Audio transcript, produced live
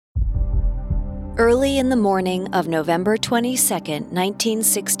Early in the morning of November 22,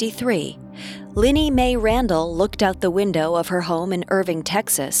 1963, Linnie Mae Randall looked out the window of her home in Irving,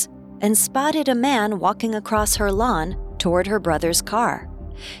 Texas, and spotted a man walking across her lawn toward her brother's car.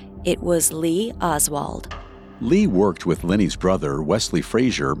 It was Lee Oswald. Lee worked with Linnie's brother, Wesley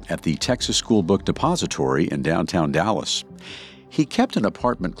Frazier, at the Texas School Book Depository in downtown Dallas. He kept an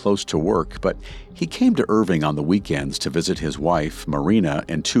apartment close to work, but he came to Irving on the weekends to visit his wife, Marina,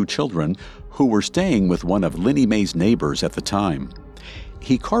 and 2 children who were staying with one of Linnie Mae's neighbors at the time.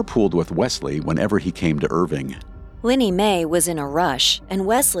 He carpooled with Wesley whenever he came to Irving. Linnie Mae was in a rush, and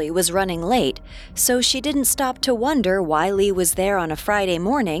Wesley was running late, so she didn't stop to wonder why Lee was there on a Friday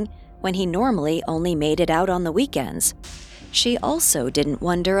morning when he normally only made it out on the weekends. She also didn't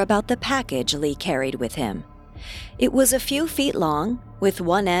wonder about the package Lee carried with him. It was a few feet long, with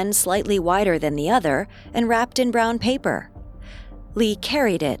one end slightly wider than the other and wrapped in brown paper. Lee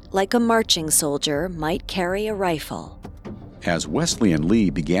carried it like a marching soldier might carry a rifle. As Wesley and Lee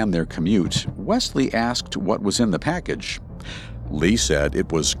began their commute, Wesley asked what was in the package. Lee said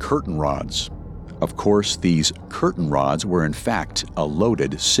it was curtain rods. Of course, these curtain rods were in fact a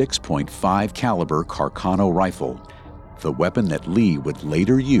loaded 6.5 caliber Carcano rifle, the weapon that Lee would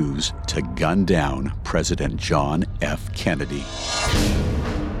later use to gun down President John F. Kennedy.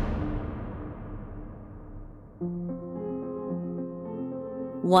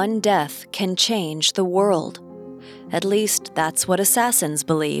 One death can change the world. At least that's what assassins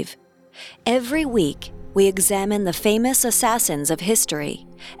believe. Every week, we examine the famous assassins of history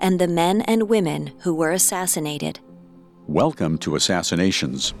and the men and women who were assassinated. Welcome to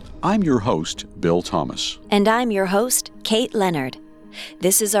Assassinations. I'm your host, Bill Thomas. And I'm your host, Kate Leonard.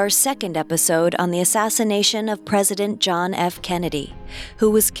 This is our second episode on the assassination of President John F. Kennedy, who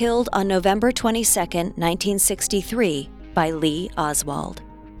was killed on November 22, 1963, by Lee Oswald.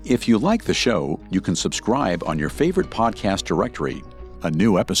 If you like the show, you can subscribe on your favorite podcast directory. A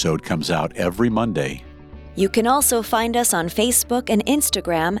new episode comes out every Monday. You can also find us on Facebook and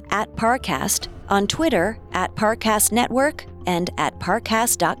Instagram at Parcast, on Twitter at Parcast Network, and at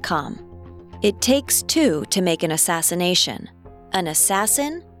parcast.com. It takes 2 to make an assassination: an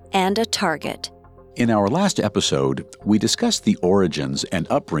assassin and a target. In our last episode, we discussed the origins and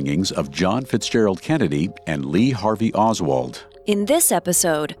upbringings of John Fitzgerald Kennedy and Lee Harvey Oswald. In this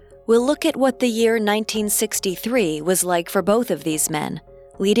episode, we'll look at what the year 1963 was like for both of these men,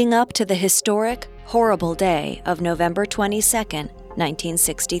 leading up to the historic, horrible day of November 22nd,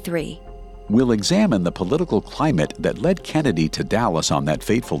 1963. We'll examine the political climate that led Kennedy to Dallas on that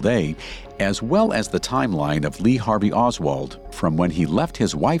fateful day, as well as the timeline of Lee Harvey Oswald from when he left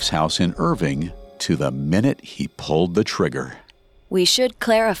his wife's house in Irving to the minute he pulled the trigger. We should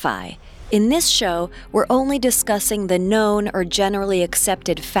clarify, in this show, we're only discussing the known or generally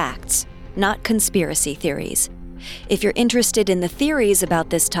accepted facts, not conspiracy theories. If you're interested in the theories about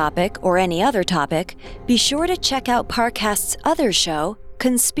this topic or any other topic, be sure to check out Parcast's other show,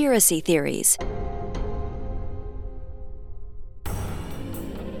 Conspiracy Theories.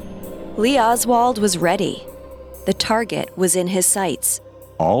 Lee Oswald was ready. The target was in his sights.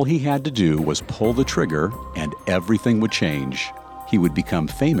 All he had to do was pull the trigger and everything would change. He would become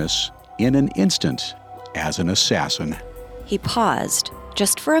famous in an instant as an assassin. He paused,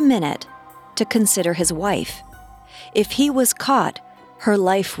 just for a minute, to consider his wife. If he was caught, her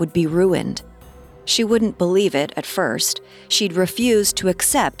life would be ruined. She wouldn't believe it at first. She'd refuse to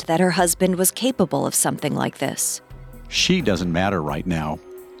accept that her husband was capable of something like this. She doesn't matter right now.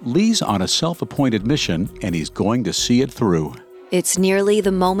 Lee's on a self-appointed mission, and he's going to see it through. It's nearly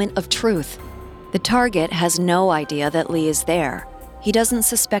the moment of truth. The target has no idea that Lee is there. He doesn't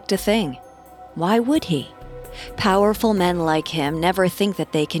suspect a thing. Why would he? Powerful men like him never think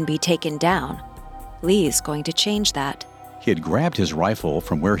that they can be taken down. Lee's going to change that. He had grabbed his rifle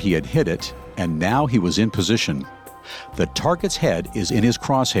from where he had hid it, and now he was in position. The target's head is in his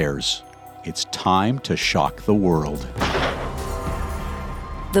crosshairs. It's time to shock the world.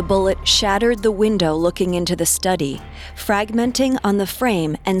 The bullet shattered the window looking into the study, fragmenting on the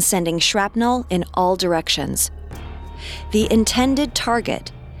frame and sending shrapnel in all directions. The intended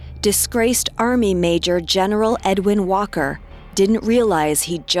target, disgraced Army Major General Edwin Walker, didn't realize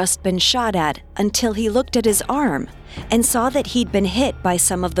he'd just been shot at until he looked at his arm and saw that he'd been hit by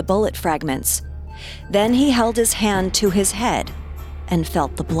some of the bullet fragments. Then he held his hand to his head and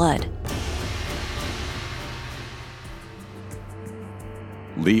felt the blood.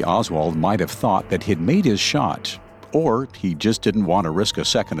 Lee Oswald might have thought that he'd made his shot, or he just didn't want to risk a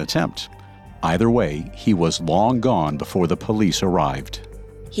second attempt. Either way, he was long gone before the police arrived.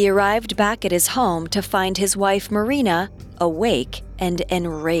 He arrived back at his home to find his wife Marina awake and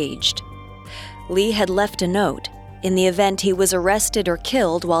enraged. Lee had left a note in the event he was arrested or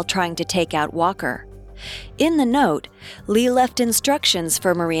killed while trying to take out Walker. In the note, Lee left instructions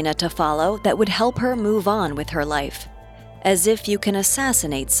for Marina to follow that would help her move on with her life. As if you can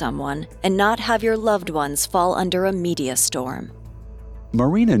assassinate someone and not have your loved ones fall under a media storm.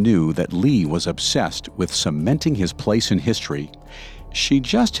 Marina knew that Lee was obsessed with cementing his place in history. She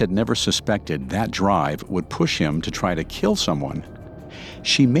just had never suspected that drive would push him to try to kill someone.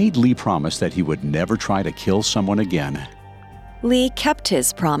 She made Lee promise that he would never try to kill someone again. Lee kept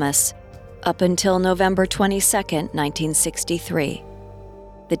his promise up until November 22, 1963,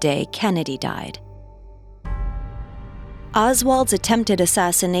 the day Kennedy died. Oswald's attempted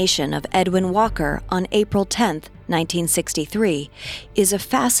assassination of Edwin Walker on April 10, 1963, is a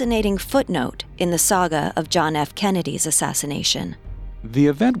fascinating footnote in the saga of John F. Kennedy's assassination. The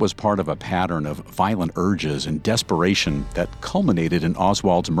event was part of a pattern of violent urges and desperation that culminated in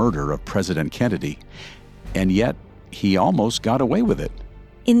Oswald's murder of President Kennedy, and yet he almost got away with it.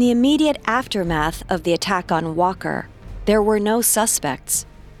 In the immediate aftermath of the attack on Walker, there were no suspects.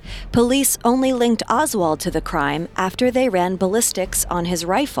 Police only linked Oswald to the crime after they ran ballistics on his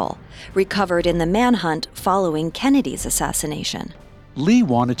rifle, recovered in the manhunt following Kennedy's assassination. Lee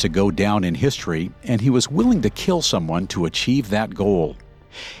wanted to go down in history, and he was willing to kill someone to achieve that goal.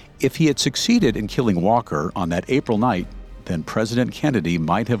 If he had succeeded in killing Walker on that April night, then President Kennedy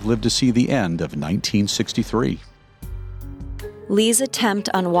might have lived to see the end of 1963. Lee's attempt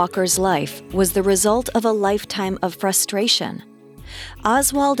on Walker's life was the result of a lifetime of frustration.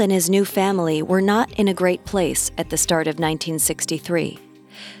 Oswald and his new family were not in a great place at the start of 1963.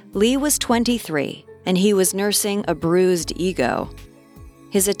 Lee was 23, and he was nursing a bruised ego.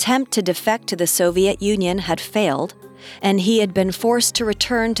 His attempt to defect to the Soviet Union had failed, and he had been forced to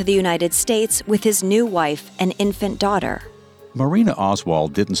return to the United States with his new wife and infant daughter. Marina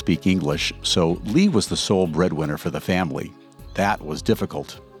Oswald didn't speak English, so Lee was the sole breadwinner for the family. That was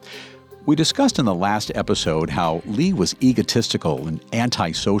difficult. We discussed in the last episode how Lee was egotistical and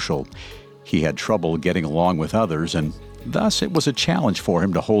antisocial. He had trouble getting along with others, and thus it was a challenge for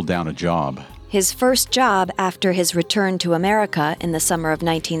him to hold down a job. His first job after his return to America in the summer of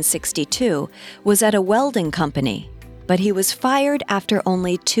 1962 was at a welding company, but he was fired after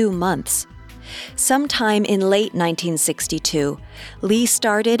only 2 months. Sometime in late 1962, Lee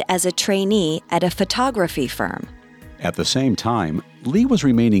started as a trainee at a photography firm. At the same time, Lee was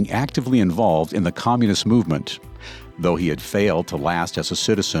remaining actively involved in the communist movement. Though he had failed to last as a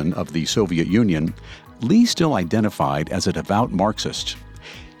citizen of the Soviet Union, Lee still identified as a devout Marxist.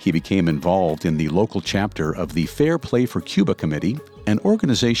 He became involved in the local chapter of the Fair Play for Cuba Committee, an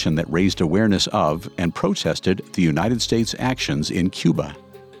organization that raised awareness of and protested the United States' actions in Cuba.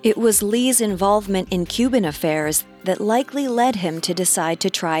 It was Lee's involvement in Cuban affairs that likely led him to decide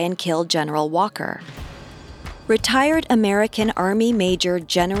to try and kill General Walker. Retired American Army Major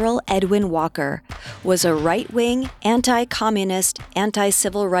General Edwin Walker was a right-wing, anti-communist,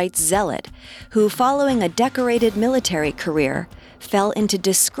 anti-civil rights zealot who, following a decorated military career, fell into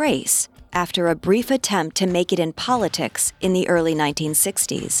disgrace after a brief attempt to make it in politics in the early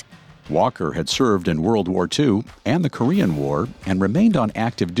 1960s. Walker had served in World War II and the Korean War and remained on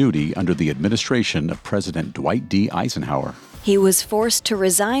active duty under the administration of President Dwight D. Eisenhower. He was forced to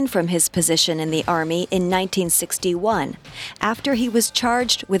resign from his position in the Army in 1961 after he was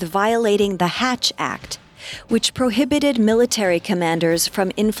charged with violating the Hatch Act, which prohibited military commanders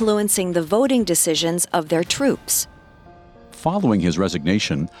from influencing the voting decisions of their troops. Following his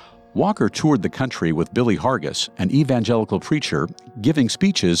resignation, Walker toured the country with Billy Hargis, an evangelical preacher, giving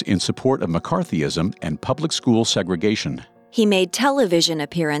speeches in support of McCarthyism and public school segregation. He made television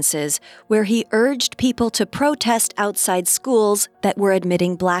appearances where he urged people to protest outside schools that were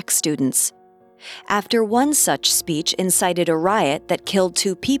admitting black students. After one such speech incited a riot that killed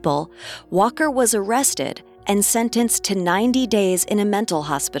 2 people, Walker was arrested and sentenced to 90 days in a mental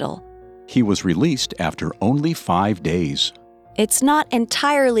hospital. He was released after only 5 days. It's not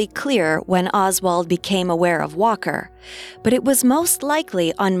entirely clear when Oswald became aware of Walker, but it was most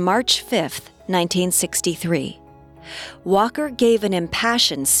likely on March 5, 1963. Walker gave an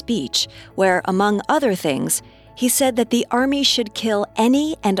impassioned speech where, among other things, he said that the Army should kill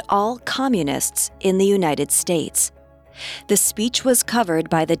any and all communists in the United States. The speech was covered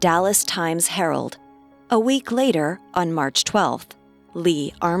by the Dallas Times-Herald. A week later, on March 12th,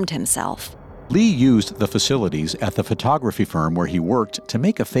 Lee armed himself. Lee used the facilities at the photography firm where he worked to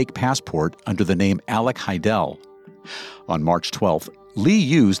make a fake passport under the name Alec Heidel. On March 12th, Lee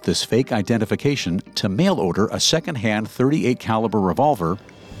used this fake identification to mail order a second-hand .38 caliber revolver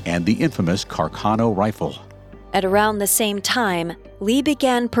and the infamous Carcano rifle. At around the same time, Lee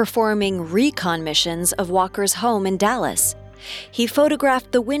began performing recon missions of Walker's home in Dallas. He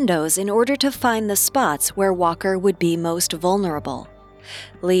photographed the windows in order to find the spots where Walker would be most vulnerable.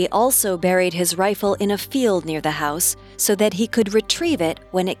 Lee also buried his rifle in a field near the house so that he could retrieve it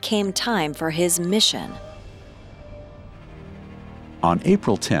when it came time for his mission. On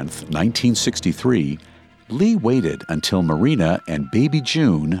April 10, 1963, Lee waited until Marina and baby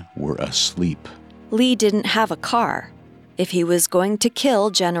June were asleep. Lee didn't have a car. If he was going to kill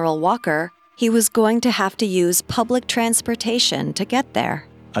General Walker, he was going to have to use public transportation to get there.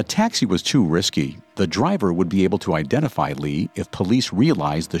 A taxi was too risky. The driver would be able to identify Lee if police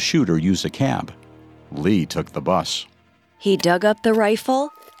realized the shooter used a cab. Lee took the bus. He dug up the rifle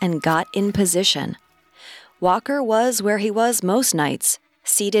and got in position. Walker was where he was most nights,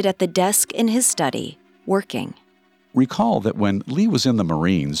 seated at the desk in his study, working. Recall that when Lee was in the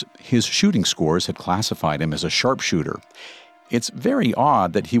Marines, his shooting scores had classified him as a sharpshooter. It's very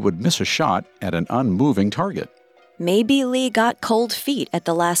odd that he would miss a shot at an unmoving target. Maybe Lee got cold feet at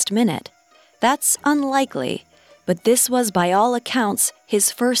the last minute. That's unlikely, but this was by all accounts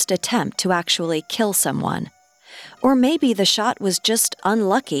his first attempt to actually kill someone. Or maybe the shot was just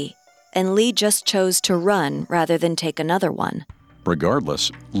unlucky, and Lee just chose to run rather than take another one.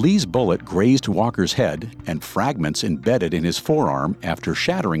 Regardless, Lee's bullet grazed Walker's head and fragments embedded in his forearm after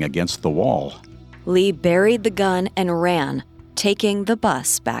shattering against the wall. Lee buried the gun and ran, taking the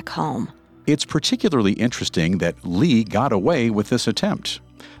bus back home. It's particularly interesting that Lee got away with this attempt.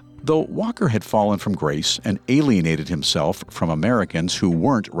 Though Walker had fallen from grace and alienated himself from Americans who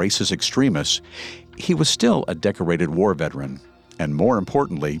weren't racist extremists, he was still a decorated war veteran. And more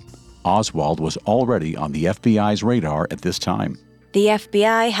importantly, Oswald was already on the FBI's radar at this time. The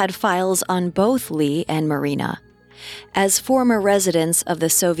FBI had files on both Lee and Marina. As former residents of the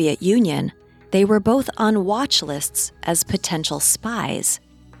Soviet Union, they were both on watch lists as potential spies.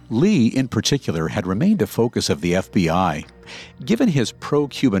 Lee, in particular, had remained a focus of the FBI. Given his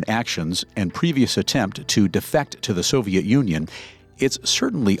pro-Cuban actions and previous attempt to defect to the Soviet Union, it's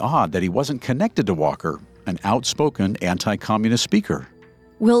certainly odd that he wasn't connected to Walker, an outspoken anti-communist speaker.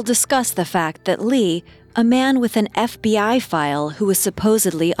 We'll discuss the fact that Lee, a man with an FBI file who was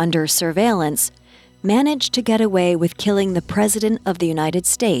supposedly under surveillance, managed to get away with killing the President of the United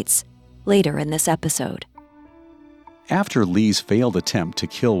States later in this episode. After Lee's failed attempt to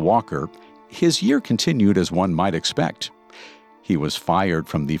kill Walker, his year continued as one might expect. He was fired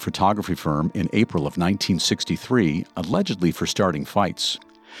from the photography firm in April of 1963, allegedly for starting fights.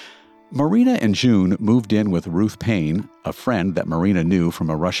 Marina and June moved in with Ruth Payne, a friend that Marina knew from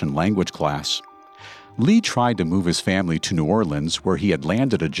a Russian language class. Lee tried to move his family to New Orleans, where he had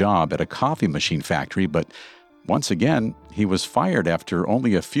landed a job at a coffee machine factory, but once again, he was fired after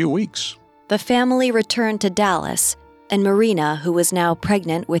only a few weeks. The family returned to Dallas, and Marina, who was now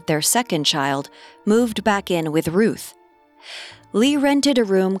pregnant with their second child, moved back in with Ruth. Lee rented a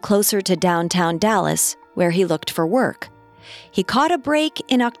room closer to downtown Dallas, where he looked for work. He caught a break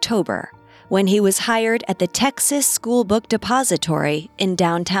in October when he was hired at the Texas School Book Depository in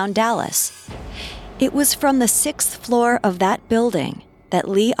downtown Dallas. It was from the 6th floor of that building that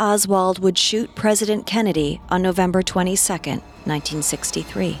Lee Oswald would shoot President Kennedy on November 22,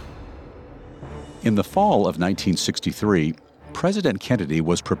 1963. In the fall of 1963, President Kennedy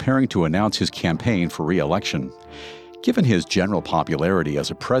was preparing to announce his campaign for re-election. Given his general popularity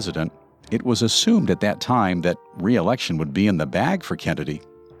as a president, it was assumed at that time that re-election would be in the bag for Kennedy.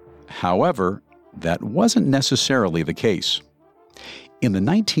 However, that wasn't necessarily the case. In the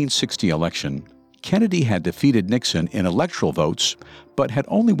 1960 election, Kennedy had defeated Nixon in electoral votes, but had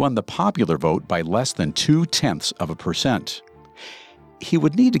only won the popular vote by less than 0.2%. He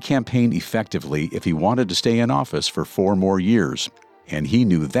would need to campaign effectively if he wanted to stay in office for 4 more years, and he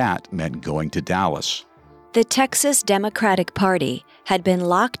knew that meant going to Dallas. The Texas Democratic Party had been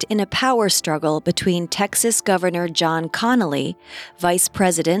locked in a power struggle between Texas Governor John Connally, Vice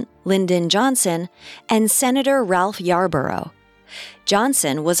President Lyndon Johnson, and Senator Ralph Yarborough.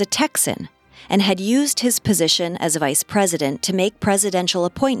 Johnson was a Texan and had used his position as vice president to make presidential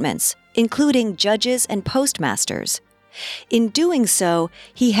appointments, including judges and postmasters. In doing so,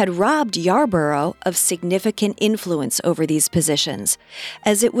 he had robbed Yarborough of significant influence over these positions,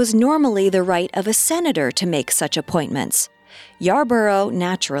 as it was normally the right of a senator to make such appointments. Yarborough,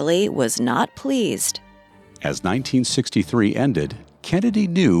 naturally, was not pleased. As 1963 ended, Kennedy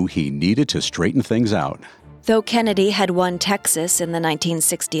knew he needed to straighten things out. Though Kennedy had won Texas in the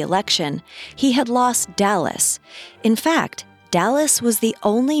 1960 election, he had lost Dallas. In fact, Dallas was the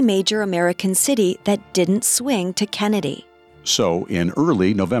only major American city that didn't swing to Kennedy. So, in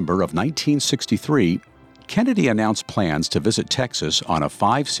early November of 1963, Kennedy announced plans to visit Texas on a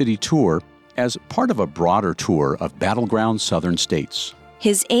 5-city tour as part of a broader tour of battleground southern states.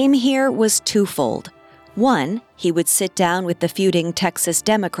 His aim here was twofold. One, he would sit down with the feuding Texas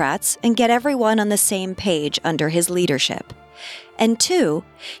Democrats and get everyone on the same page under his leadership. And two,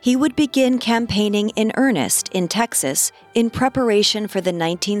 he would begin campaigning in earnest in Texas in preparation for the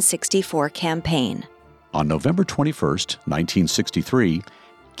 1964 campaign. On November 21, 1963,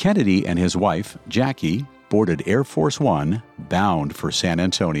 Kennedy and his wife, Jackie, boarded Air Force One, bound for San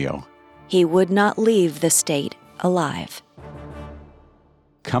Antonio. He would not leave the state alive.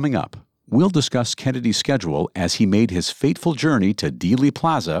 Coming up, we'll discuss Kennedy's schedule as he made his fateful journey to Dealey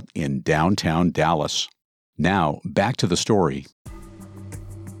Plaza in downtown Dallas. Now, back to the story.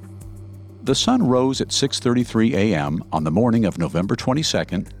 The sun rose at 6:33 a.m. on the morning of November 22,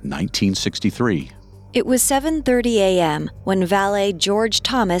 1963. It was 7:30 a.m. when valet George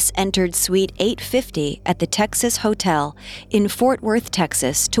Thomas entered Suite 850 at the Texas Hotel in Fort Worth,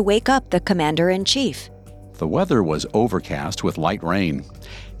 Texas, to wake up the commander-in-chief. The weather was overcast with light rain.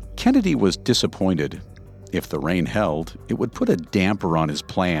 Kennedy was disappointed. If the rain held, it would put a damper on his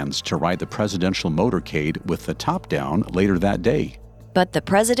plans to ride the presidential motorcade with the top down later that day. But the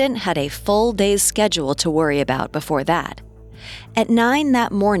president had a full day's schedule to worry about before that. At 9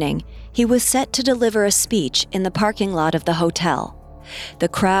 that morning, he was set to deliver a speech in the parking lot of the hotel. The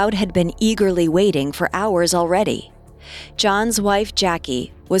crowd had been eagerly waiting for hours already. John's wife,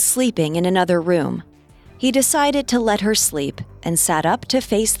 Jackie, was sleeping in another room. He decided to let her sleep and sat up to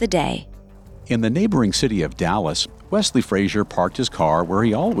face the day. In the neighboring city of Dallas, Wesley Frazier parked his car where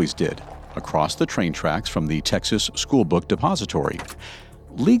he always did, across the train tracks from the Texas School Book Depository.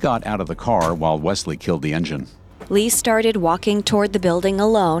 Lee got out of the car while Wesley killed the engine. Lee started walking toward the building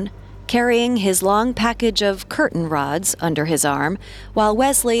alone, carrying his long package of curtain rods under his arm, while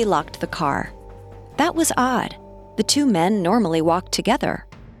Wesley locked the car. That was odd. The two men normally walked together.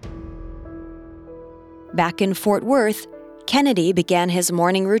 Back in Fort Worth, Kennedy began his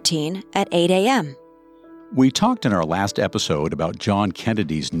morning routine at 8 a.m. We talked in our last episode about John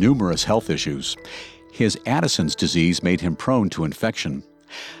Kennedy's numerous health issues. His Addison's disease made him prone to infection.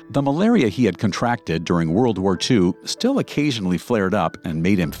 The malaria he had contracted during World War II still occasionally flared up and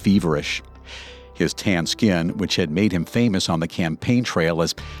made him feverish. His tan skin, which had made him famous on the campaign trail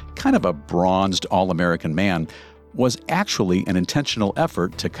as kind of a bronzed all-American man, was actually an intentional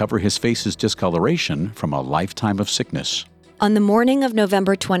effort to cover his face's discoloration from a lifetime of sickness. On the morning of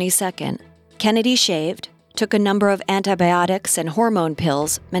November 22nd, Kennedy shaved, took a number of antibiotics and hormone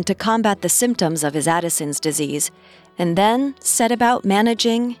pills meant to combat the symptoms of his Addison's disease, and then set about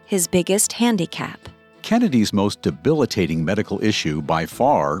managing his biggest handicap. Kennedy's most debilitating medical issue by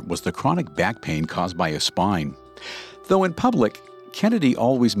far was the chronic back pain caused by his spine. Though in public, Kennedy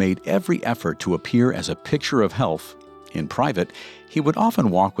always made every effort to appear as a picture of health. In private, he would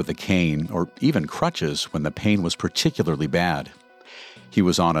often walk with a cane or even crutches when the pain was particularly bad. He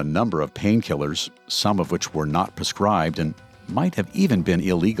was on a number of painkillers, some of which were not prescribed and might have even been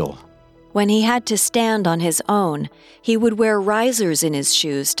illegal. When he had to stand on his own, he would wear risers in his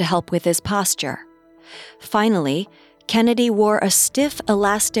shoes to help with his posture. Finally, Kennedy wore a stiff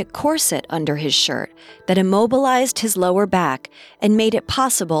elastic corset under his shirt that immobilized his lower back and made it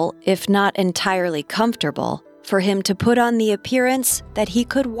possible, if not entirely comfortable, for him to put on the appearance that he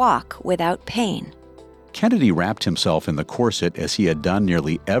could walk without pain. Kennedy wrapped himself in the corset as he had done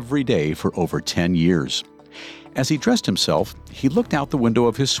nearly every day for over 10 years. As he dressed himself, he looked out the window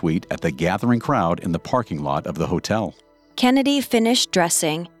of his suite at the gathering crowd in the parking lot of the hotel. Kennedy finished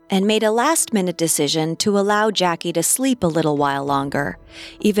dressing and made a last-minute decision to allow Jackie to sleep a little while longer,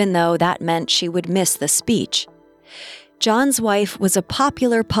 even though that meant she would miss the speech. John's wife was a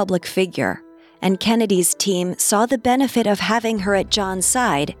popular public figure, and Kennedy's team saw the benefit of having her at John's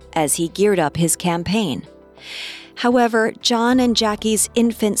side as he geared up his campaign. However, John and Jackie's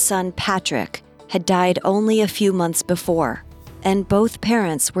infant son, Patrick, had died only a few months before, and both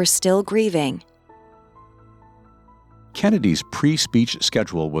parents were still grieving. Kennedy's pre-speech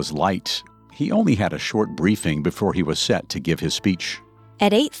schedule was light. He only had a short briefing before he was set to give his speech.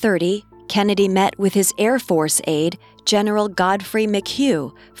 At 8:30, Kennedy met with his Air Force aide, General Godfrey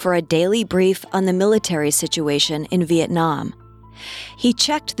McHugh, for a daily brief on the military situation in Vietnam. He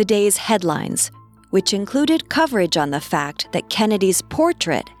checked the day's headlines, which included coverage on the fact that Kennedy's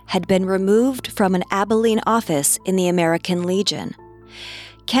portrait had been removed from an Abilene office in the American Legion.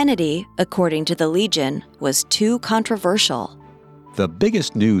 Kennedy, according to the Legion, was too controversial. The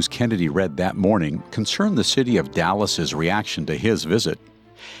biggest news Kennedy read that morning concerned the city of Dallas's reaction to his visit.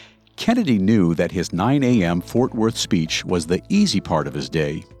 Kennedy knew that his 9 a.m. Fort Worth speech was the easy part of his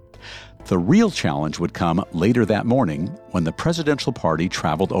day. The real challenge would come later that morning when the presidential party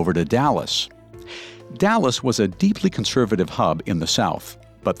traveled over to Dallas. Dallas was a deeply conservative hub in the South,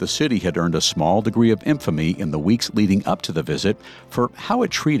 but the city had earned a small degree of infamy in the weeks leading up to the visit for how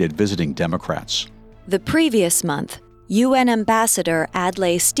it treated visiting Democrats. The previous month, UN Ambassador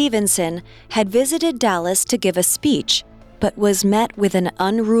Adlai Stevenson had visited Dallas to give a speech, but was met with an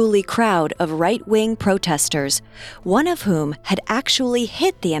unruly crowd of right-wing protesters, one of whom had actually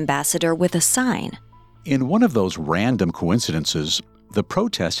hit the ambassador with a sign. In one of those random coincidences, the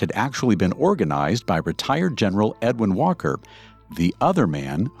protest had actually been organized by retired General Edwin Walker, the other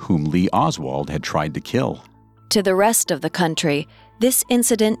man whom Lee Oswald had tried to kill. To the rest of the country, this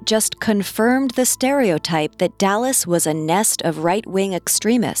incident just confirmed the stereotype that Dallas was a nest of right-wing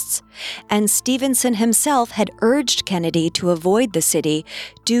extremists, and Stevenson himself had urged Kennedy to avoid the city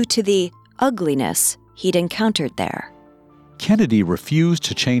due to the ugliness he'd encountered there. Kennedy refused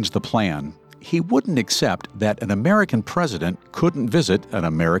to change the plan. He wouldn't accept that an American president couldn't visit an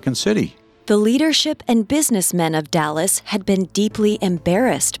American city. The leadership and businessmen of Dallas had been deeply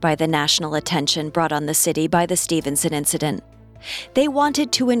embarrassed by the national attention brought on the city by the Stevenson incident. They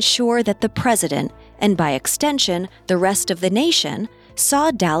wanted to ensure that the president, and by extension, the rest of the nation,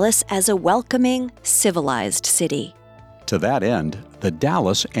 saw Dallas as a welcoming, civilized city. To that end, the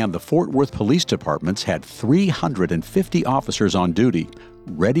Dallas and the Fort Worth police departments had 350 officers on duty,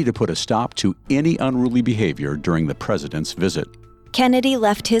 ready to put a stop to any unruly behavior during the president's visit. Kennedy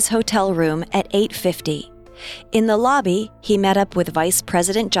left his hotel room at 8:50. In the lobby, he met up with Vice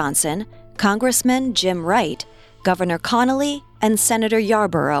President Johnson, Congressman Jim Wright, Governor Connolly, and Senator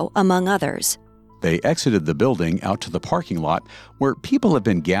Yarborough, among others. They exited the building out to the parking lot where people had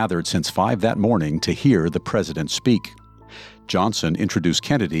been gathered since 5 that morning to hear the president speak. Johnson introduced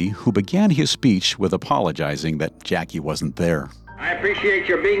Kennedy, who began his speech with apologizing that Jackie wasn't there. I appreciate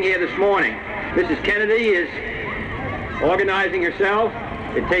your being here this morning. Mrs. Kennedy is organizing herself.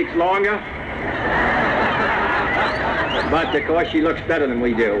 It takes longer. But of course she looks better than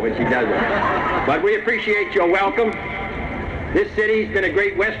we do when she does it. But we appreciate your welcome. This city's been a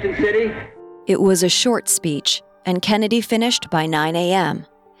great Western city. It was a short speech, and Kennedy finished by 9 a.m.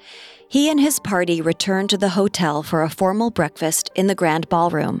 He and his party returned to the hotel for a formal breakfast in the Grand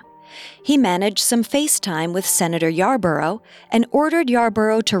Ballroom. He managed some FaceTime with Senator Yarborough and ordered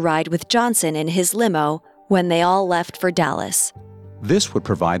Yarborough to ride with Johnson in his limo when they all left for Dallas. This would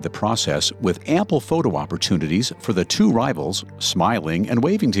provide the process with ample photo opportunities for the two rivals smiling and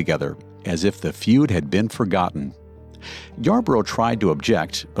waving together, as if the feud had been forgotten. Yarborough tried to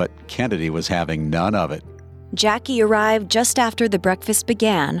object, but Kennedy was having none of it. Jackie arrived just after the breakfast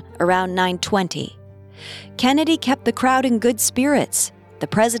began, around 9:20. Kennedy kept the crowd in good spirits. The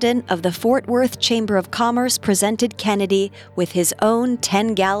president of the Fort Worth Chamber of Commerce presented Kennedy with his own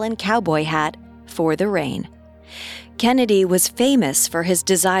 10-gallon cowboy hat for the rain. Kennedy was famous for his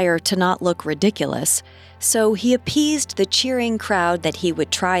desire to not look ridiculous, so he appeased the cheering crowd that he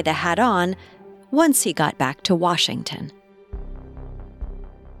would try the hat on once he got back to Washington.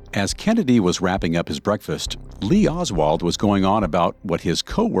 As Kennedy was wrapping up his breakfast, Lee Oswald was going on about what his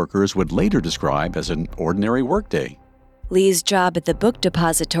co-workers would later describe as an ordinary workday. Lee's job at the book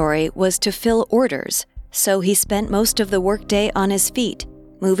depository was to fill orders, so he spent most of the workday on his feet,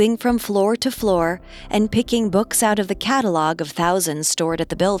 moving from floor to floor and picking books out of the catalog of thousands stored at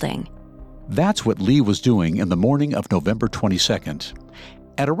the building. That's what Lee was doing in the morning of November 22nd.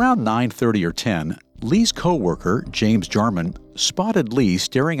 At around 9:30 or 10, Lee's co-worker, James Jarman, spotted Lee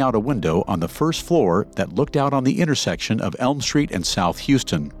staring out a window on the first floor that looked out on the intersection of Elm Street and South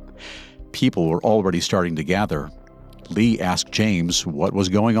Houston. People were already starting to gather. Lee asked James what was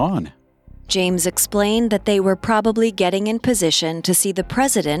going on. James explained that they were probably getting in position to see the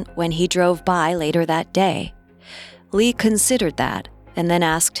president when he drove by later that day. Lee considered that and then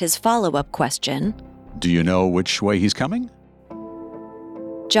asked his follow-up question. Do you know which way he's coming?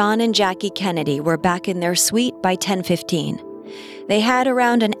 John and Jackie Kennedy were back in their suite by 10:15. They had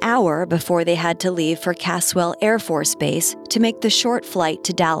around an hour before they had to leave for Caswell Air Force Base to make the short flight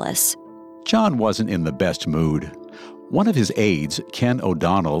to Dallas. John wasn't in the best mood. One of his aides, Ken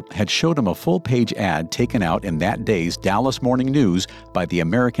O'Donnell, had showed him a full-page ad taken out in that day's Dallas Morning News by the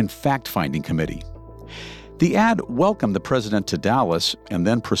American Fact-Finding Committee. The ad welcomed the president to Dallas and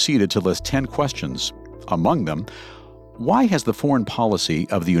then proceeded to list 10 questions. Among them, why has the foreign policy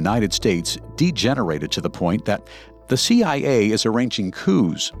of the United States degenerated to the point that the CIA is arranging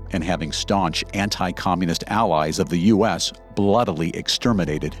coups and having staunch anti-communist allies of the U.S. bloodily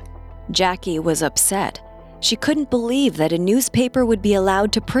exterminated? Jackie was upset. She couldn't believe that a newspaper would be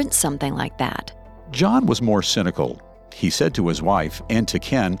allowed to print something like that. John was more cynical. He said to his wife and to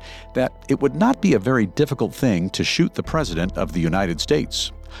Ken that it would not be a very difficult thing to shoot the President of the United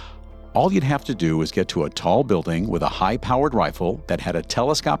States. All you'd have to do is get to a tall building with a high-powered rifle that had a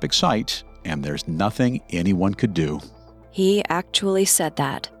telescopic sight, and there's nothing anyone could do. He actually said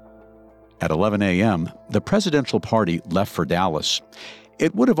that. At 11 a.m., the presidential party left for Dallas.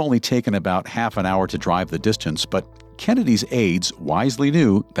 It would have only taken about half an hour to drive the distance, but Kennedy's aides wisely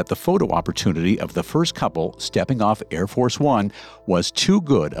knew that the photo opportunity of the first couple stepping off Air Force One was too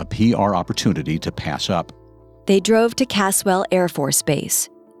good a PR opportunity to pass up. They drove to Caswell Air Force Base.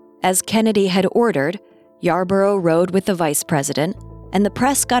 As Kennedy had ordered, Yarborough rode with the vice president, and the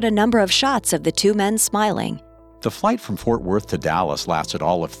press got a number of shots of the two men smiling. The flight from Fort Worth to Dallas lasted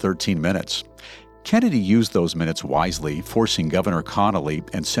all of 13 minutes. Kennedy used those minutes wisely, forcing Governor Connally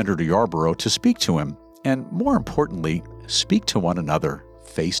and Senator Yarborough to speak to him, and more importantly, speak to one another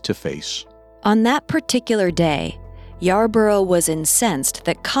face to face. On that particular day, Yarborough was incensed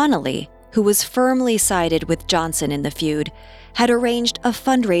that Connally, who was firmly sided with Johnson in the feud, had arranged a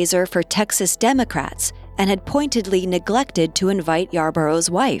fundraiser for Texas Democrats and had pointedly neglected to invite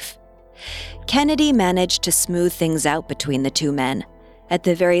Yarborough's wife. Kennedy managed to smooth things out between the two men. At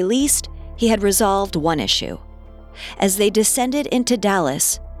the very least, he had resolved one issue. As they descended into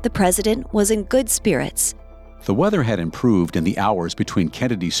Dallas, the president was in good spirits. The weather had improved in the hours between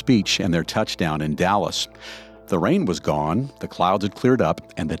Kennedy's speech and their touchdown in Dallas. The rain was gone, the clouds had cleared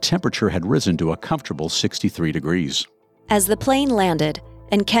up, and the temperature had risen to a comfortable 63 degrees. As the plane landed,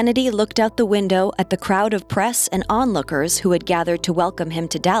 and Kennedy looked out the window at the crowd of press and onlookers who had gathered to welcome him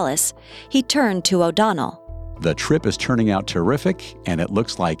to Dallas, he turned to O'Donnell. The trip is turning out terrific, and it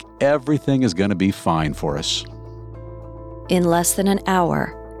looks like everything is going to be fine for us. In less than an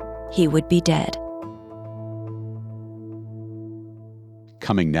hour, he would be dead.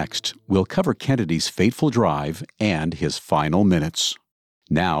 Coming next, we'll cover Kennedy's fateful drive and his final minutes.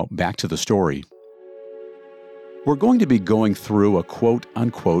 Now, back to the story. We're going to be going through a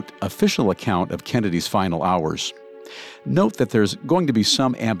quote-unquote official account of Kennedy's final hours. Note that there's going to be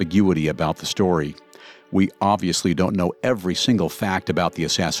some ambiguity about the story. We obviously don't know every single fact about the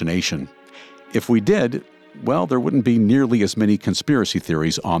assassination. If we did, well, there wouldn't be nearly as many conspiracy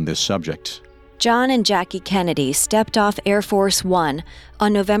theories on this subject. John and Jackie Kennedy stepped off Air Force One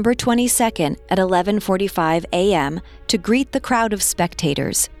on November 22nd at 11:45 a.m. to greet the crowd of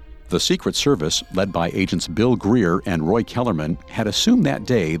spectators. The Secret Service, led by agents Bill Greer and Roy Kellerman, had assumed that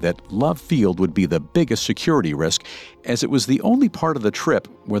day that Love Field would be the biggest security risk, as it was the only part of the trip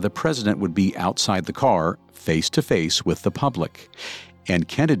where the president would be outside the car, face-to-face with the public. And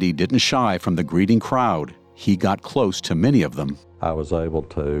Kennedy didn't shy from the greeting crowd. He got close to many of them. I was able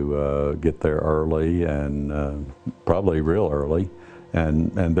to get there early, and probably real early,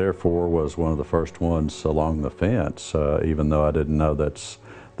 and therefore was one of the first ones along the fence, even though I didn't know that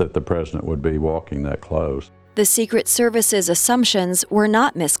the president would be walking that close. The Secret Service's assumptions were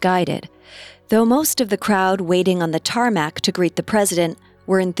not misguided. Though most of the crowd waiting on the tarmac to greet the president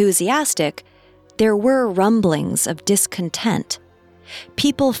were enthusiastic, there were rumblings of discontent.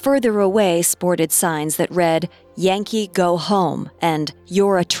 People further away sported signs that read, "Yankee, go home," and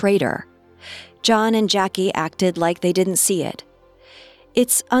 "You're a traitor." John and Jackie acted like they didn't see it.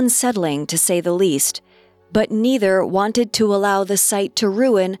 It's unsettling, to say the least, but neither wanted to allow the sight to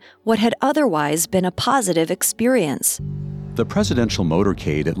ruin what had otherwise been a positive experience. The presidential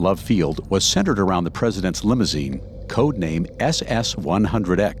motorcade at Love Field was centered around the president's limousine, codename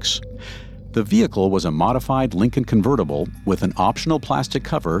SS-100X. The vehicle was a modified Lincoln convertible with an optional plastic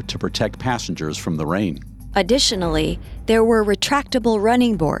cover to protect passengers from the rain. Additionally, there were retractable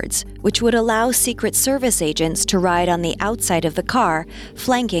running boards, which would allow Secret Service agents to ride on the outside of the car,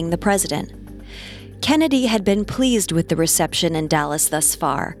 flanking the president. Kennedy had been pleased with the reception in Dallas thus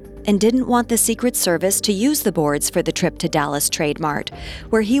far, and didn't want the Secret Service to use the boards for the trip to Dallas Trade Mart,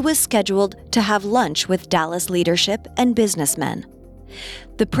 where he was scheduled to have lunch with Dallas leadership and businessmen.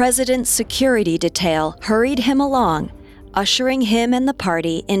 The president's security detail hurried him along, ushering him and the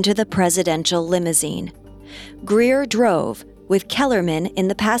party into the presidential limousine. Greer drove, with Kellerman in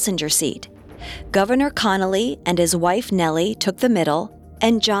the passenger seat. Governor Connally and his wife Nellie took the middle,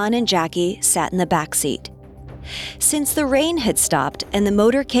 and John and Jackie sat in the back seat. Since the rain had stopped and the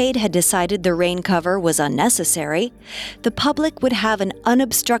motorcade had decided the rain cover was unnecessary, the public would have an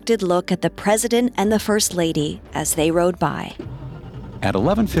unobstructed look at the president and the first lady as they rode by. At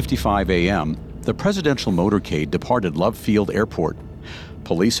 11:55 a.m., the presidential motorcade departed Love Field Airport.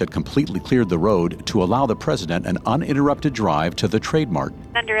 Police had completely cleared the road to allow the president an uninterrupted drive to the Trade Mart.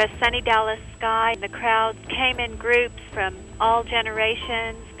 Under a sunny Dallas sky, the crowd came in groups from all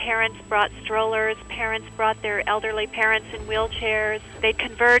generations, Parents brought strollers, parents brought their elderly parents in wheelchairs. They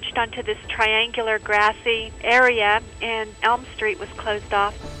converged onto this triangular grassy area, and Elm Street was closed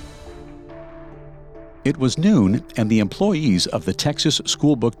off. It was noon, and the employees of the Texas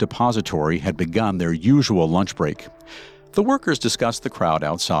School Book Depository had begun their usual lunch break. The workers discussed the crowd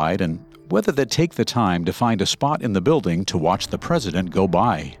outside and whether they'd take the time to find a spot in the building to watch the president go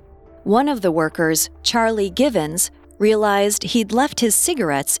by. One of the workers, Charlie Givens, realized he'd left his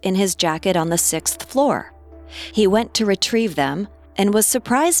cigarettes in his jacket on the 6th floor. He went to retrieve them and was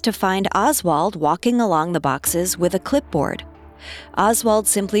surprised to find Oswald walking along the boxes with a clipboard. Oswald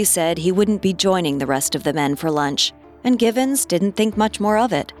simply said he wouldn't be joining the rest of the men for lunch, and Givens didn't think much more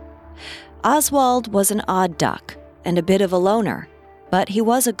of it. Oswald was an odd duck and a bit of a loner, but he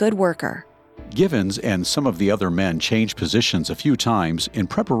was a good worker. Givens and some of the other men changed positions a few times in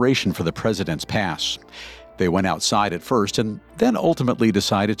preparation for the president's pass. They went outside at first and then ultimately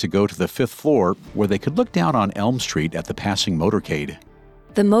decided to go to the 5th floor where they could look down on Elm Street at the passing motorcade.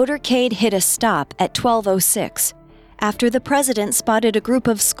 The motorcade hit a stop at 12:06 after the president spotted a group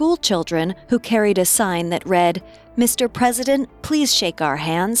of school children who carried a sign that read, "Mr. President, please shake our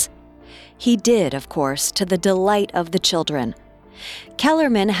hands." He did, of course, to the delight of the children.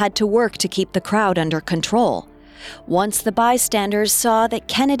 Kellerman had to work to keep the crowd under control. Once the bystanders saw that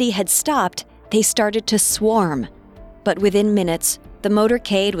Kennedy had stopped, they started to swarm. But within minutes, the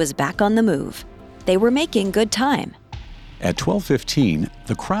motorcade was back on the move. They were making good time. At 12:15,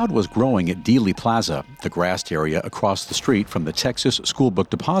 the crowd was growing at Dealey Plaza, the grassed area across the street from the Texas School Book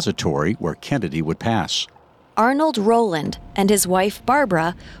Depository where Kennedy would pass. Arnold Rowland and his wife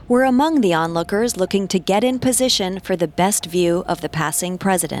Barbara were among the onlookers looking to get in position for the best view of the passing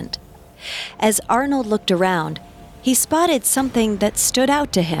president. As Arnold looked around, he spotted something that stood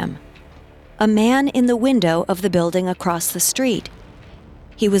out to him. A man in the window of the building across the street.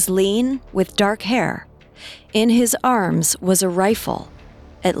 He was lean, with dark hair. In his arms was a rifle,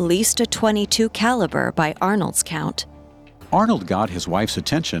 at least a .22 caliber by Arnold's count. Arnold got his wife's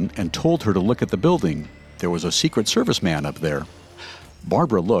attention and told her to look at the building. There was a Secret Service man up there.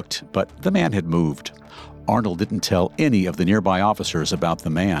 Barbara looked, but the man had moved. Arnold didn't tell any of the nearby officers about the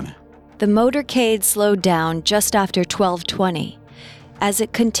man. The motorcade slowed down just after 12:20 as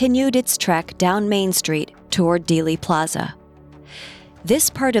it continued its trek down Main Street toward Dealey Plaza. This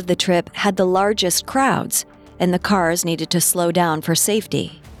part of the trip had the largest crowds, and the cars needed to slow down for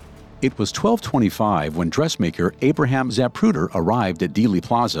safety. It was 12:25 when dressmaker Abraham Zapruder arrived at Dealey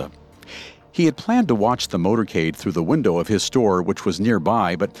Plaza. He had planned to watch the motorcade through the window of his store, which was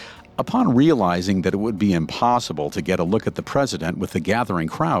nearby, but upon realizing that it would be impossible to get a look at the president with the gathering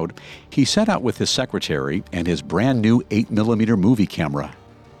crowd, he set out with his secretary and his brand-new 8mm movie camera.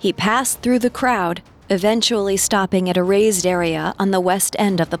 He passed through the crowd, eventually stopping at a raised area on the west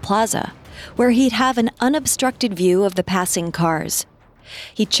end of the plaza, where he'd have an unobstructed view of the passing cars.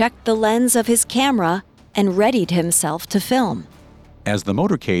 He checked the lens of his camera and readied himself to film. As the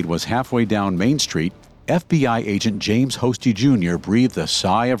motorcade was halfway down Main Street, FBI agent James Hosty Jr. breathed a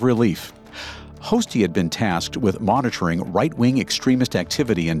sigh of relief. Hosty had been tasked with monitoring right-wing extremist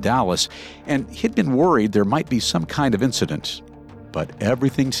activity in Dallas, and he'd been worried there might be some kind of incident. But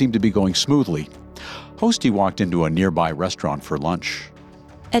everything seemed to be going smoothly. Hosty walked into a nearby restaurant for lunch.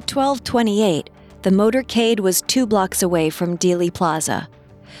 At 12:28, the motorcade was 2 blocks away from Dealey Plaza.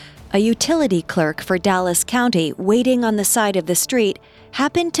 A utility clerk for Dallas County waiting on the side of the street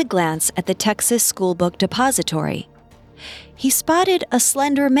happened to glance at the Texas School Book Depository. He spotted a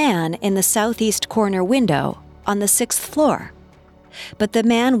slender man in the southeast corner window on the 6th floor. But the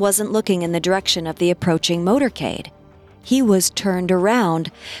man wasn't looking in the direction of the approaching motorcade. He was turned around,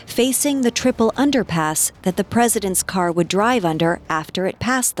 facing the triple underpass that the president's car would drive under after it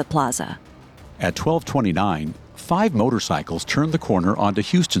passed the plaza. At 12:29, 5 motorcycles turned the corner onto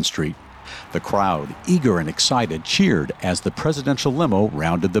Houston Street. The crowd, eager and excited, cheered as the presidential limo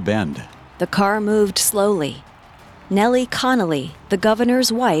rounded the bend. The car moved slowly. Nellie Connolly, the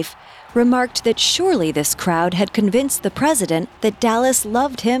governor's wife, remarked that surely this crowd had convinced the president that Dallas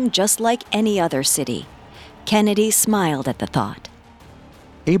loved him just like any other city. Kennedy smiled at the thought.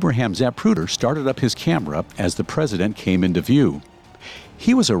 Abraham Zapruder started up his camera as the president came into view.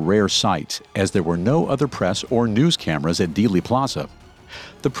 He was a rare sight, as there were no other press or news cameras at Dealey Plaza.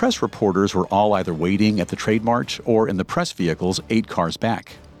 The press reporters were all either waiting at the Trade March or in the press vehicles 8 cars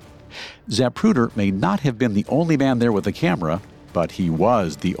back. Zapruder may not have been the only man there with a camera, but he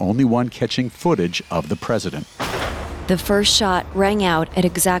was the only one catching footage of the president. The first shot rang out at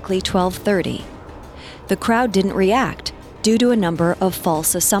exactly 12:30. The crowd didn't react due to a number of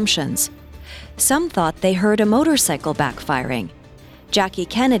false assumptions. Some thought they heard a motorcycle backfiring. Jackie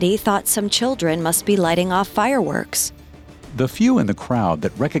Kennedy thought some children must be lighting off fireworks. The few in the crowd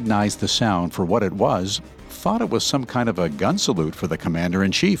that recognized the sound for what it was thought it was some kind of a gun salute for the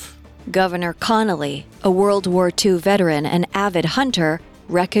commander-in-chief. Governor Connolly, a World War II veteran and avid hunter,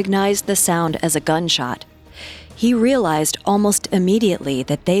 recognized the sound as a gunshot. He realized almost immediately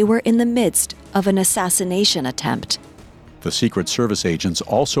that they were in the midst of an assassination attempt. The Secret Service agents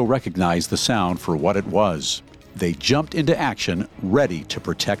also recognized the sound for what it was. They jumped into action, ready to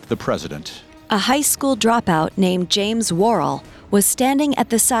protect the president. A high school dropout named James Worrell was standing at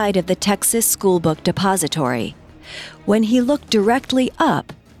the side of the Texas Schoolbook Depository. When he looked directly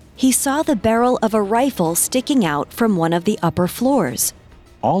up, he saw the barrel of a rifle sticking out from one of the upper floors.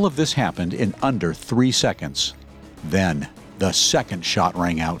 All of this happened in under 3 seconds. Then, the second shot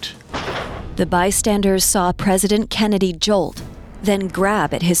rang out. The bystanders saw President Kennedy jolt, then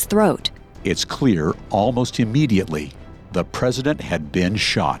grab at his throat. It's clear almost immediately the president had been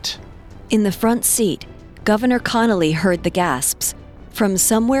shot. In the front seat, Governor Connolly heard the gasps. From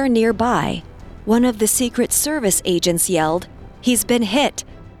somewhere nearby, one of the Secret Service agents yelled, "He's been hit!"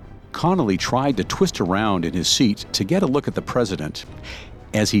 Connolly tried to twist around in his seat to get a look at the president.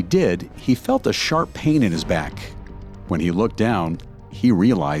 As he did, he felt a sharp pain in his back. When he looked down, he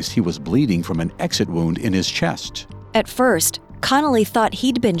realized he was bleeding from an exit wound in his chest. At first, Connolly thought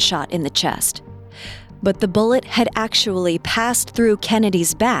he'd been shot in the chest. But the bullet had actually passed through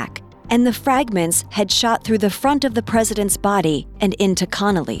Kennedy's back, and the fragments had shot through the front of the president's body and into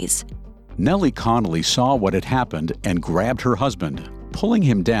Connolly's. Nellie Connolly saw what had happened and grabbed her husband, pulling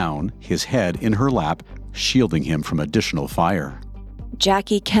him down, his head in her lap, shielding him from additional fire.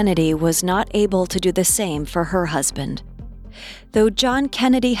 Jackie Kennedy was not able to do the same for her husband. Though John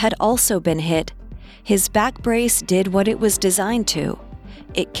Kennedy had also been hit, his back brace did what it was designed to.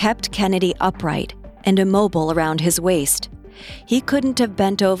 It kept Kennedy upright and immobile around his waist. He couldn't have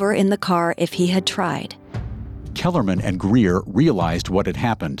bent over in the car if he had tried. Kellerman and Greer realized what had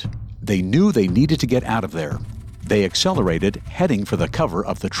happened. They knew they needed to get out of there. They accelerated, heading for the cover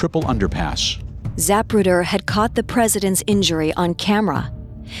of the triple underpass. Zapruder had caught the president's injury on camera.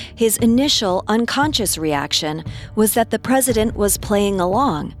 His initial unconscious reaction was that the president was playing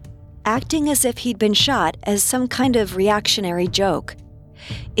along, acting as if he'd been shot as some kind of reactionary joke.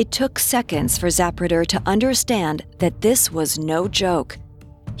 It took seconds for Zapruder to understand that this was no joke.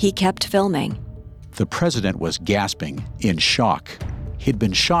 He kept filming. The president was gasping, in shock. He'd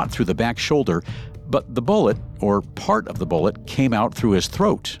been shot through the back shoulder, but the bullet, or part of the bullet, came out through his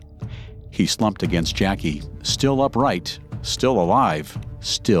throat. He slumped against Jackie, still upright, still alive,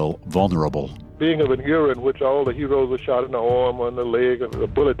 still vulnerable. Being of an era in which all the heroes were shot in the arm and the leg, and the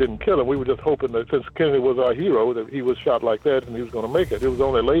bullet didn't kill him, we were just hoping that since Kennedy was our hero, that he was shot like that and he was going to make it. It was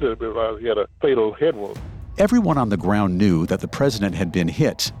only later that we realized he had a fatal head wound. Everyone on the ground knew that the president had been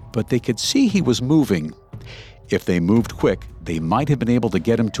hit, but they could see he was moving. If they moved quick, they might have been able to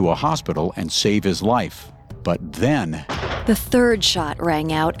get him to a hospital and save his life. But then... The third shot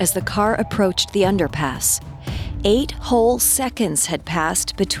rang out as the car approached the underpass. 8 whole seconds had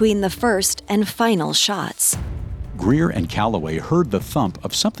passed between the first and final shots. Greer and Calloway heard the thump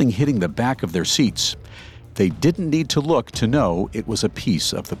of something hitting the back of their seats. They didn't need to look to know it was a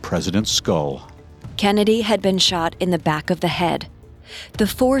piece of the president's skull. Kennedy had been shot in the back of the head. The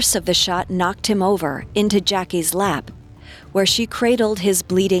force of the shot knocked him over into Jackie's lap, where she cradled his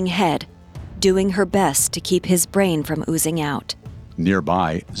bleeding head, doing her best to keep his brain from oozing out.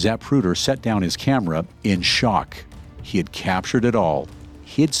 Nearby, Zapruder set down his camera in shock. He had captured it all.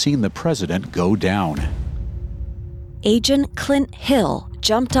 He had seen the president go down. Agent Clint Hill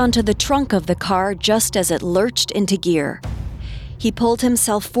jumped onto the trunk of the car just as it lurched into gear. He pulled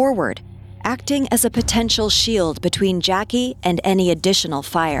himself forward, acting as a potential shield between Jackie and any additional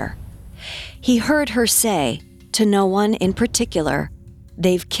fire. He heard her say, to no one in particular,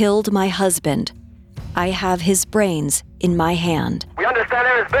 "They've killed my husband. I have his brains in my hand." We understand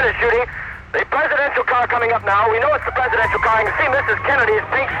there has been a shooting. The presidential car coming up now. We know it's the presidential car. You can see Mrs. Kennedy's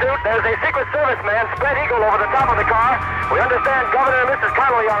pink suit. There's a Secret Service man, spread eagle, over the top of the car. We understand Governor and Mrs.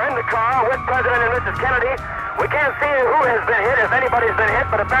 Connolly are in the car with President and Mrs. Kennedy. We can't see who has been hit, if anybody's been hit,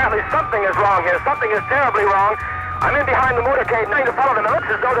 but apparently something is wrong here. Something is terribly wrong. I'm in behind the motorcade, trying to follow them. It looks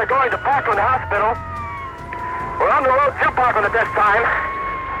as though they're going to Parkland Hospital. We're on the road to Parkland at this time.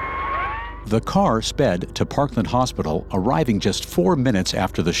 The car sped to Parkland Hospital, arriving just 4 minutes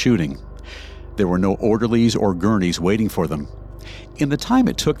after the shooting. There were no orderlies or gurneys waiting for them. In the time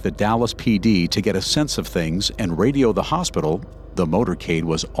it took the Dallas PD to get a sense of things and radio the hospital, the motorcade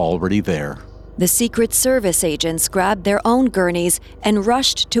was already there. The Secret Service agents grabbed their own gurneys and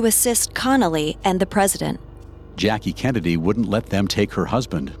rushed to assist Connolly and the president. Jackie Kennedy wouldn't let them take her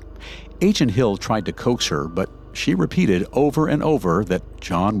husband. Agent Hill tried to coax her, but she repeated over and over that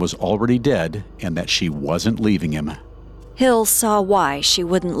John was already dead and that she wasn't leaving him. Hill saw why she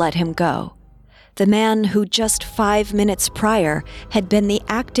wouldn't let him go. The man who just 5 minutes prior had been the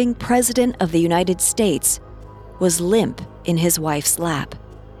acting president of the United States was limp in his wife's lap.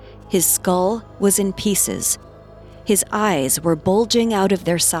 His skull was in pieces. His eyes were bulging out of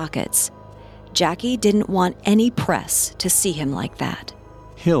their sockets. Jackie didn't want any press to see him like that.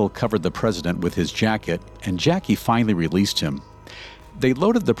 Hill covered the president with his jacket, and Jackie finally released him. They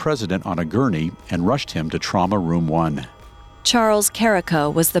loaded the president on a gurney and rushed him to Trauma Room 1. Charles Carrico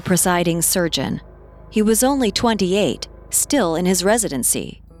was the presiding surgeon. He was only 28, still in his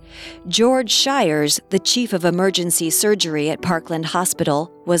residency. George Shires, the chief of emergency surgery at Parkland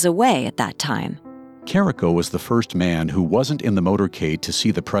Hospital, was away at that time. Carrico was the first man who wasn't in the motorcade to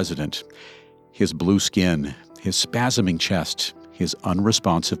see the president. His blue skin, his spasming chest, his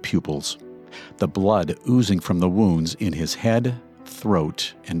unresponsive pupils, the blood oozing from the wounds in his head,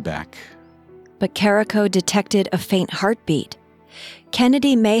 throat, and back. But Carrico detected a faint heartbeat.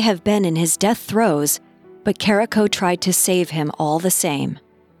 Kennedy may have been in his death throes, but Carrico tried to save him all the same.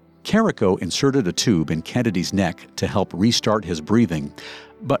 Carrico inserted a tube in Kennedy's neck to help restart his breathing,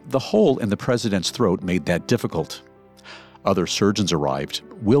 but the hole in the president's throat made that difficult. Other surgeons arrived.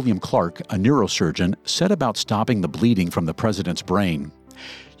 William Clark, a neurosurgeon, set about stopping the bleeding from the president's brain.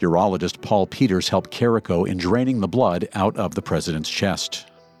 Urologist Paul Peters helped Carrico in draining the blood out of the president's chest.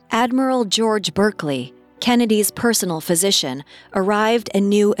 Admiral George Berkeley, Kennedy's personal physician, arrived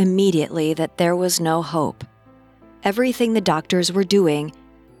and knew immediately that there was no hope. Everything the doctors were doing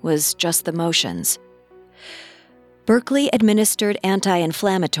was just the motions. Berkeley administered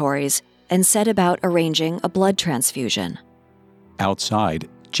anti-inflammatories and set about arranging a blood transfusion. Outside,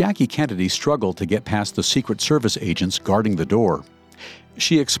 Jackie Kennedy struggled to get past the Secret Service agents guarding the door.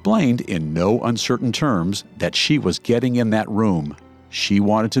 She explained in no uncertain terms that she was getting in that room. She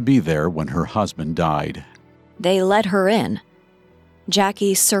wanted to be there when her husband died. They let her in.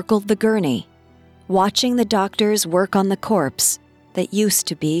 Jackie circled the gurney, watching the doctors work on the corpse that used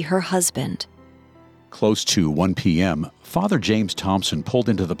to be her husband. Close to 1 p.m., Father James Thompson pulled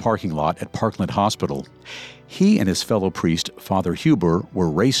into the parking lot at Parkland Hospital. He and his fellow priest, Father Huber, were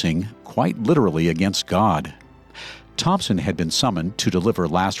racing, quite literally, against God. Thompson had been summoned to deliver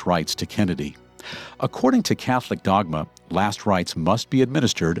last rites to Kennedy. According to Catholic dogma, last rites must be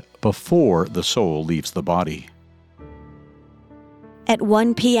administered before the soul leaves the body. At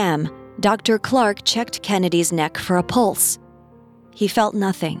 1 p.m., Dr. Clark checked Kennedy's neck for a pulse. He felt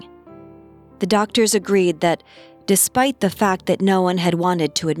nothing. The doctors agreed that, despite the fact that no one had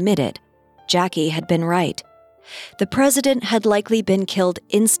wanted to admit it, Jackie had been right. The president had likely been killed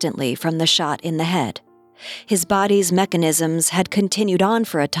instantly from the shot in the head. His body's mechanisms had continued on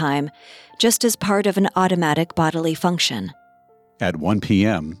for a time, just as part of an automatic bodily function. At 1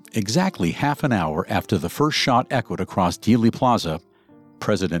 p.m., exactly half an hour after the first shot echoed across Dealey Plaza,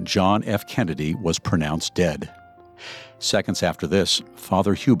 President John F. Kennedy was pronounced dead. Seconds after this,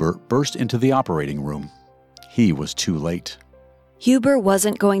 Father Huber burst into the operating room. He was too late. Huber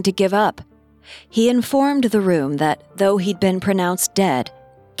wasn't going to give up. He informed the room that, though he'd been pronounced dead,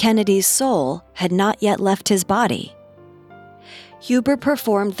 Kennedy's soul had not yet left his body. Huber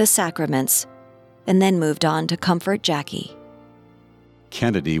performed the sacraments and then moved on to comfort Jackie.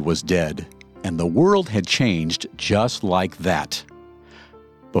 Kennedy was dead, and the world had changed just like that.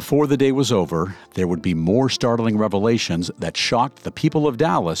 Before the day was over, there would be more startling revelations that shocked the people of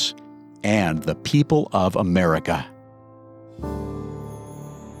Dallas and the people of America.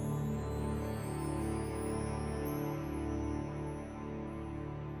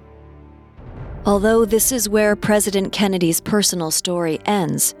 Although this is where President Kennedy's personal story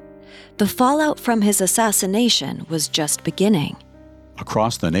ends, the fallout from his assassination was just beginning.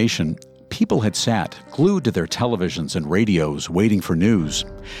 Across the nation, people had sat, glued to their televisions and radios, waiting for news.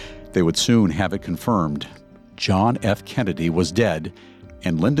 They would soon have it confirmed. John F. Kennedy was dead,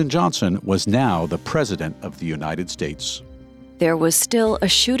 and Lyndon Johnson was now the President of the United States. There was still a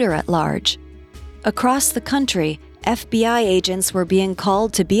shooter at large. Across the country, FBI agents were being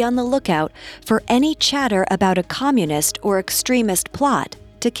called to be on the lookout for any chatter about a communist or extremist plot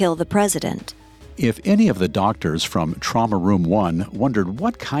to kill the president. If any of the doctors from Trauma Room 1 wondered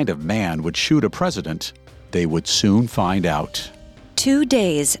what kind of man would shoot a president, they would soon find out. 2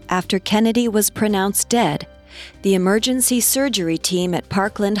 days after Kennedy was pronounced dead, the emergency surgery team at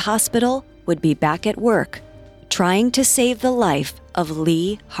Parkland Hospital would be back at work, trying to save the life of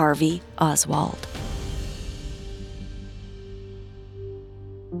Lee Harvey Oswald.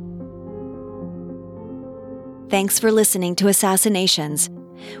 Thanks for listening to Assassinations.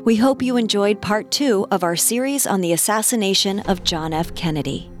 We hope you enjoyed part 2 of our series on the assassination of John F.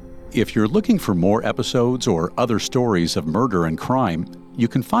 Kennedy. If you're looking for more episodes or other stories of murder and crime, you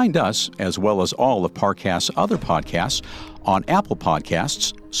can find us, as well as all of Parcast's other podcasts, on Apple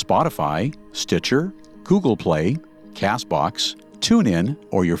Podcasts, Spotify, Stitcher, Google Play, CastBox, TuneIn,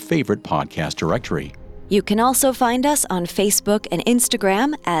 or your favorite podcast directory. You can also find us on Facebook and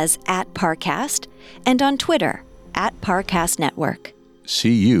Instagram as @Parcast and on Twitter @Parcast Network.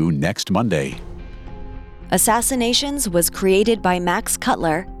 See you next Monday. Assassinations was created by Max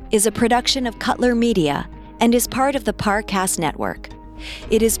Cutler, is a production of Cutler Media, and is part of the Parcast Network.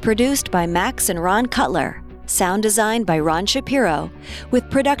 It is produced by Max and Ron Cutler, sound design by Ron Shapiro, with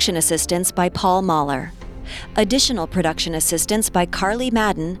production assistance by Paul Mahler. Additional production assistance by Carly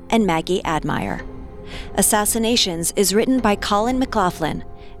Madden and Maggie Admire. Assassinations is written by Colin McLaughlin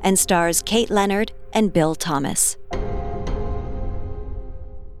and stars Kate Leonard and Bill Thomas.